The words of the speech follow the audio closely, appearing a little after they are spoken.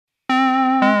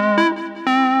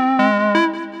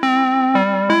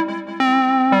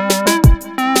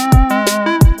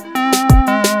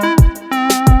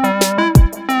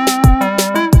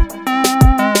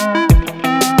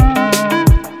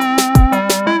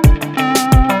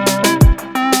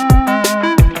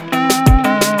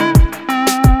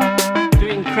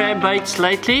baits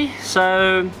lately,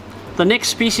 so the next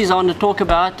species I want to talk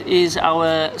about is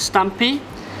our Stumpie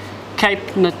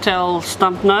Cape Natal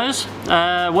stump nose.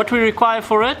 What we require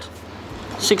for it: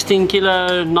 16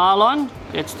 kilo nylon,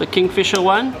 that's the Kingfisher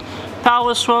one,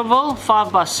 power swivel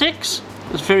 5x6,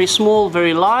 it's very small,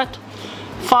 very light,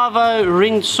 5/0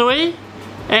 ringed soy,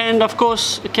 and of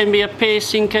course it can be a pair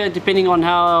sinker depending on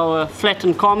how flat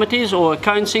and calm it is, or a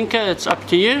cone sinker, it's up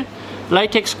to you.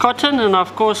 Latex cotton, and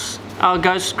of course our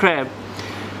ghost crab.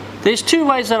 There's two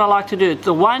ways that I like to do it.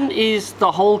 The one is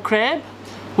the whole crab,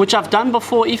 which I've done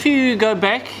before. If you go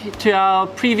back to our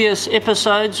previous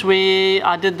episodes where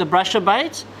I did the brusher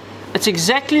bait, it's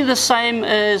exactly the same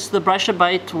as the brusher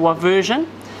bait version,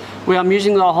 where I'm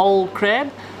using the whole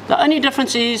crab. The only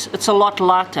difference is it's a lot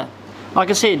lighter.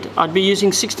 Like I said, I'd be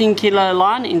using 16 kilo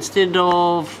line instead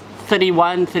of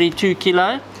 31, 32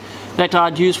 kilo that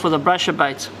I'd use for the brusher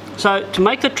baits. So to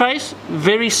make the trace,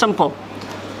 very simple.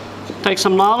 Take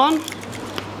some nylon,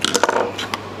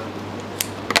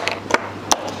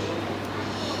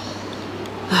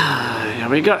 here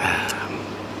we go.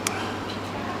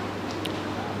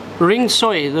 Ringed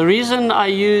soy. The reason I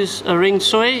use a ringed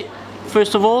soy,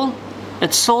 first of all,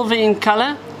 it's silver in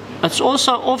color. It's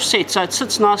also offset, so it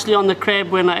sits nicely on the crab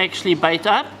when I actually bait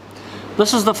up.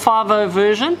 This is the 5/0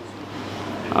 version.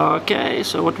 Okay,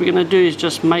 so what we're going to do is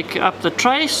just make up the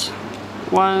trace.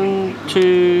 1,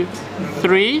 2,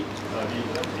 3.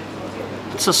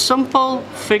 It's a simple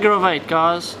figure of 8,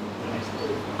 guys.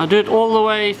 I do it all the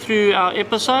way through our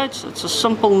episodes. It's a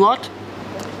simple knot.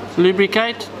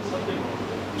 Lubricate,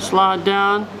 slide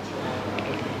down,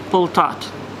 pull tight.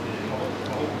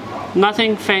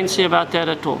 Nothing fancy about that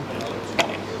at all.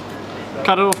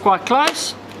 Cut it off quite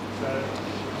close.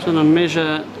 Just going to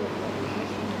measure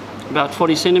about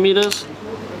 40 centimeters.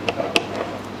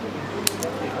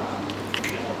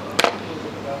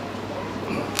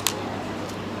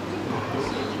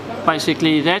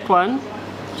 Basically that one.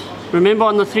 Remember,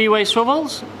 on the three-way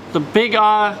swivels, the big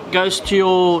eye goes to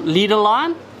your leader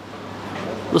line,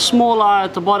 the small eye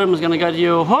at the bottom is going to go to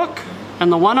your hook, and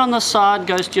the one on the side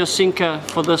goes to your sinker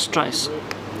for this trace.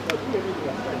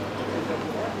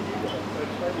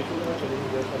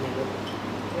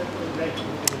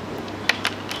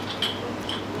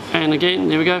 And again,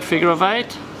 there we go, figure of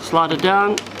 8, slide it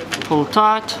down, pull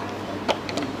tight.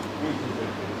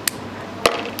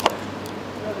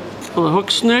 For the hook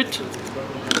snoot,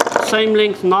 same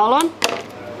length nylon.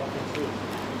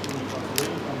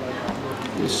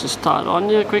 Let's just tie it on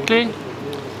here quickly.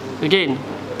 Again,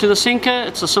 to the sinker,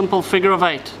 it's a simple figure of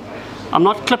 8. I'm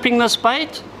not clipping this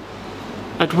bait.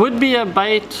 It would be a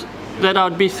bait that I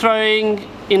would be throwing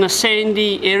in a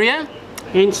sandy area,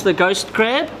 hence the ghost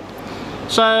crab.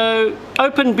 So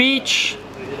open beach,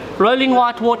 rolling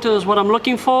white water is what I'm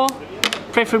looking for,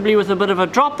 preferably with a bit of a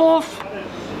drop off,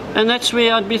 and that's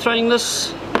where I'd be throwing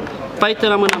this bait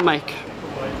that I'm going to make.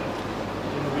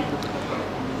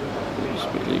 Just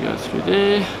quickly go through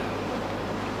there.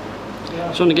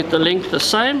 Just want to get the length the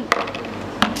same.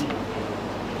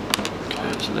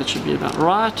 Okay, so that should be about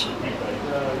right.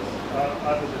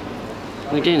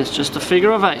 And again, it's just a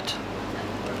figure of 8.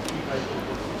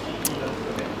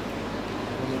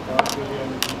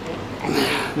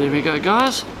 There we go,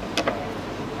 guys.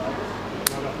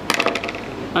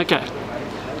 Okay,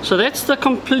 so that's the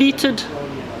completed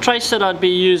trace that I'd be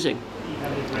using.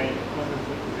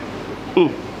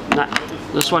 No,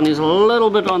 this one is a little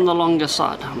bit on the longer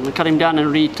side. I'm going to cut him down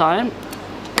and retie him.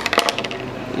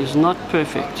 He's not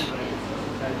perfect.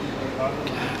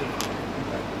 Okay.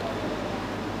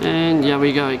 And here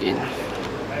we go again.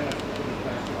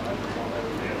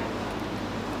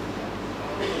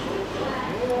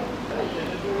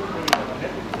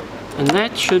 And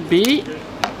that should be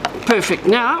perfect.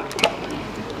 Now,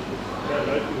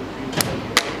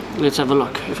 let's have a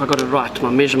look if I got it right, my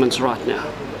measurements right now.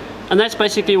 And that's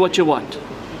basically what you want.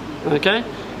 Okay,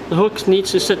 the hook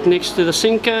needs to sit next to the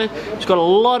sinker. It's got a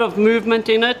lot of movement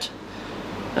in it.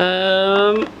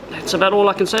 That's about all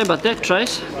I can say about that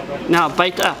trace. Now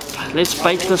bait up. Let's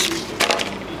bait this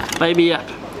baby up.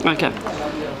 Okay,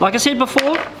 like I said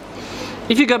before,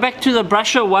 if you go back to the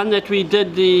brusher one that we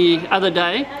did the other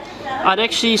day, I'd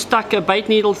actually stuck a bait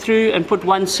needle through and put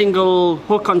one single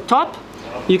hook on top.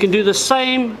 You can do the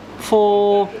same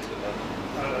for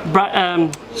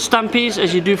stumpies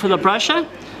as you do for the brusher,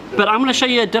 but I'm going to show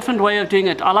you a different way of doing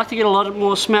it. I like to get a lot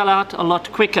more smell out a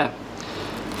lot quicker.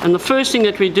 And the first thing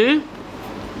that we do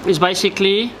is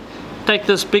basically take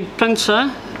this big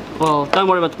pincer. Well, don't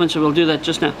worry about the pincer, we'll do that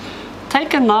just now.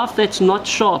 Take a knife that's not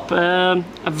sharp, a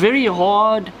very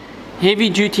hard, heavy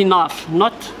duty knife,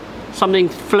 not something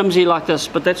flimsy like this,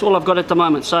 but that's all I've got at the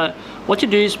moment. So what you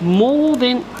do is more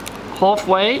than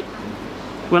halfway.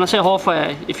 When I say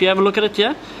halfway, if you have a look at it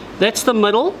here, that's the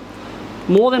middle.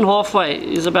 More than halfway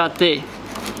is about there.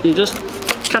 You just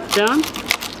cut down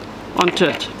onto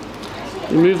it.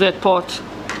 Remove that part,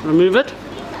 remove it.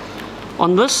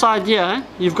 On this side here,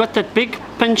 you've got that big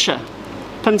pincer.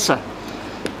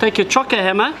 Take your chokka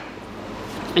hammer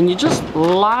and you just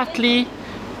lightly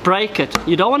break it.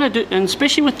 You don't want to do, and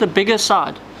especially with the bigger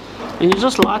side, and you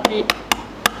just lightly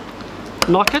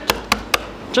knock it,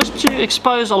 just to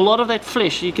expose a lot of that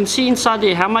flesh. You can see inside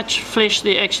there how much flesh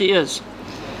there actually is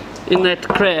in that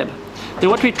crab. Then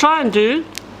what we try and do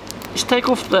is take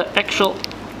off the actual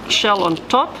shell on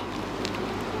top,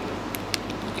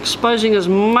 exposing as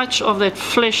much of that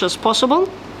flesh as possible,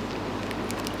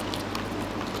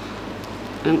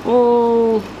 and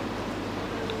all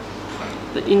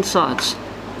the insides.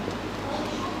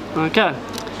 Okay,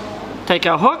 take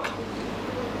our hook,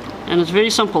 and it's very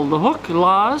simple. The hook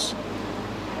lies,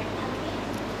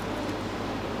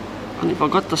 and if I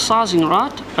got the sizing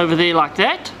right, over there like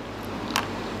that.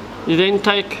 You then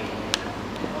take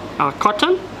our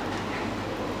cotton,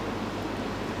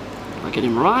 I'll get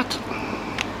him right,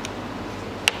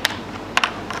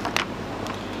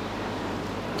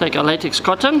 take our latex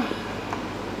cotton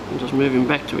and just move him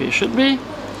back to where he should be,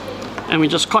 and we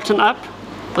just cotton up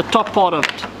the top part of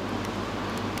it.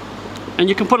 And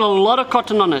you can put a lot of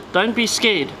cotton on it, don't be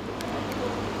scared.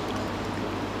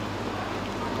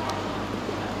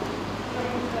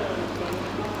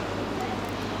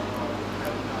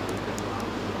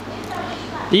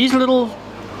 These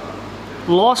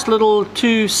last little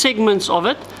two segments of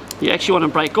it, you actually want to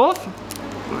break off,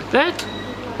 like that.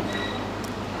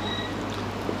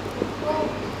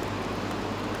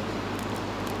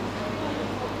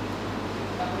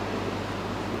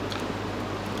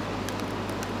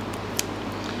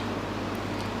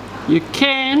 You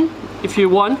can, if you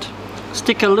want,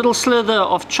 stick a little slither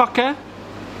of chokka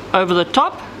over the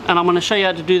top, and I'm going to show you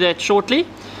how to do that shortly.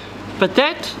 But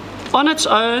that, on its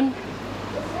own,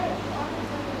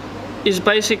 is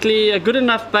basically a good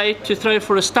enough bait to throw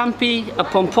for a stumpy, a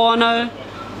pompano.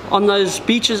 On those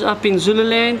beaches up in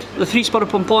Zululand, the 3-spotted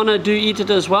pompano do eat it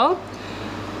as well.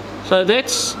 So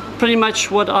that's pretty much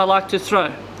what I like to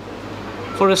throw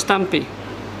for a stumpy.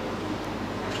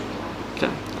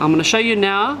 Okay, I'm going to show you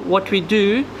now what we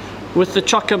do with the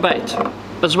chokka bait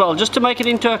as well, just to make it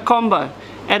into a combo,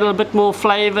 add a little bit more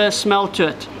flavor, smell to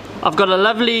it. I've got a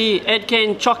lovely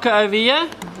Adcan chokka over here.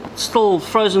 It's still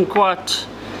frozen quite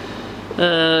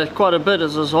a bit.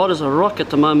 It's as hard as a rock at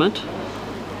the moment.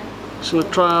 Just going to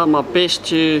try my best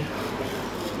to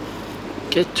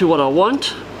get to what I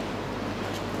want.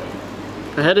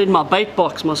 I had it in my bait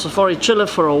box, my safari chiller,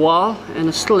 for a while, and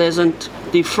it still hasn't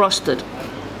defrosted.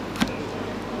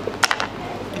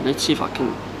 Let's see if I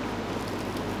can.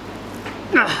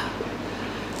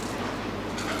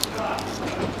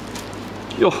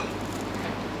 Yo.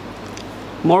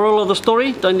 Moral of the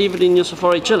story, don't leave it in your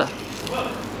safari chiller.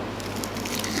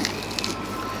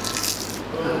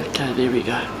 Okay, there we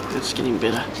go. That's getting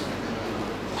better.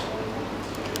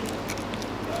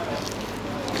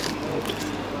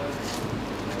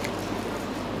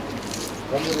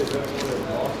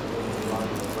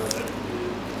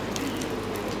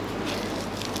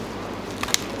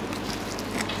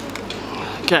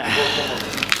 Okay.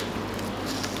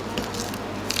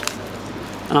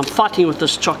 And I'm fighting with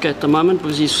this chokka at the moment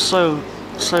because he's so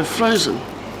frozen.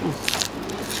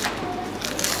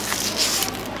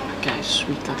 Okay,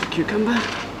 sweet like a cucumber.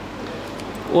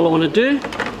 All I want to do,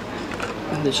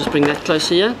 and let's just bring that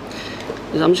closer here,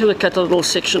 is I'm just going to cut a little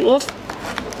section off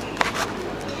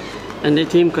and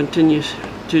let him continue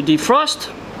to defrost.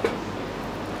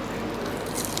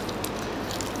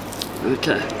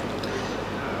 Okay.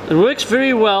 It works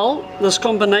very well, this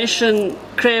combination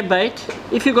crab bait,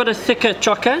 if you've got a thicker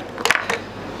chokka.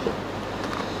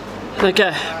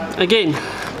 Okay, again,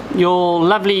 your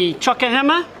lovely chokka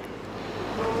hammer,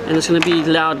 and it's going to be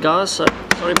loud, guys, so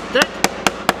sorry about that.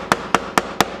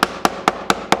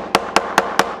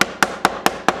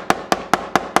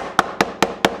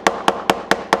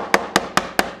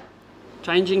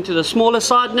 Changing to the smaller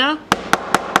side now.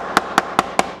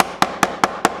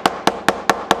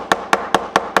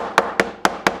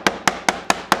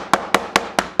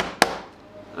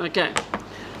 Okay,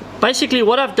 basically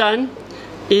what I've done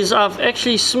is I've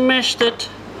actually smashed it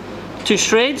to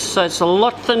shreds, so it's a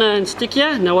lot thinner and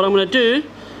stickier. Now what I'm going to do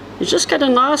is just cut a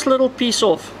nice little piece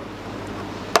off,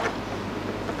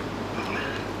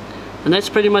 and that's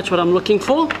pretty much what I'm looking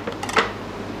for.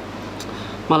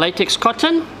 My latex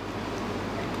cotton,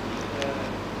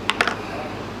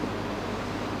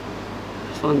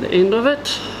 find the end of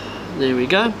it. There we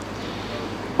go.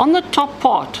 On the top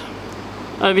part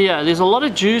over here, there's a lot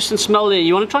of juice and smell there.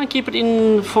 You want to try and keep it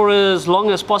in for as long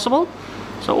as possible.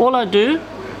 So all I do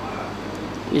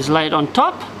is lay it on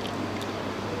top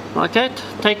like that.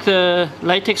 Take the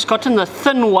latex cotton, the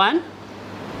thin one.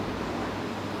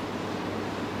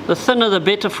 The thinner the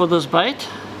better for this bait,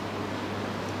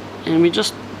 and we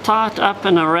just tie it up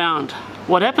and around.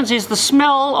 What happens is the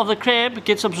smell of the crab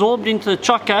gets absorbed into the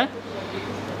chokka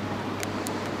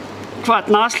quite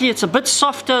nicely. It's a bit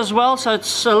softer as well, so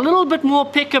it's a little bit more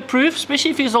pecker proof,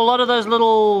 especially if there's a lot of those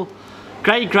little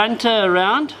grey grunter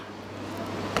around.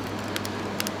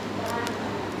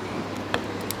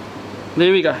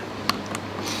 There we go.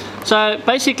 So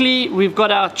basically we've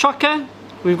got our chokka,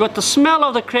 we've got the smell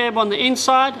of the crab on the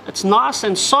inside. It's nice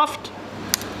and soft,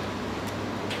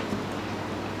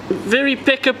 very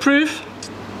pecker proof,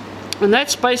 and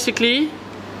that's basically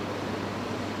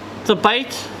the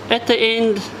bait at the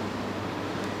end,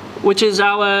 which is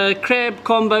our crab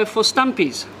combo for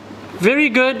stumpies. Very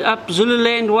good up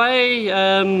Zululand way,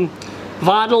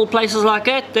 Vidal, places like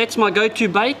that. That's my go-to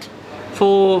bait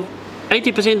for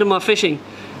 80% of my fishing.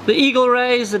 The eagle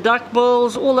rays, the duck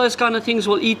bills, all those kind of things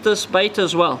will eat this bait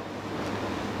as well.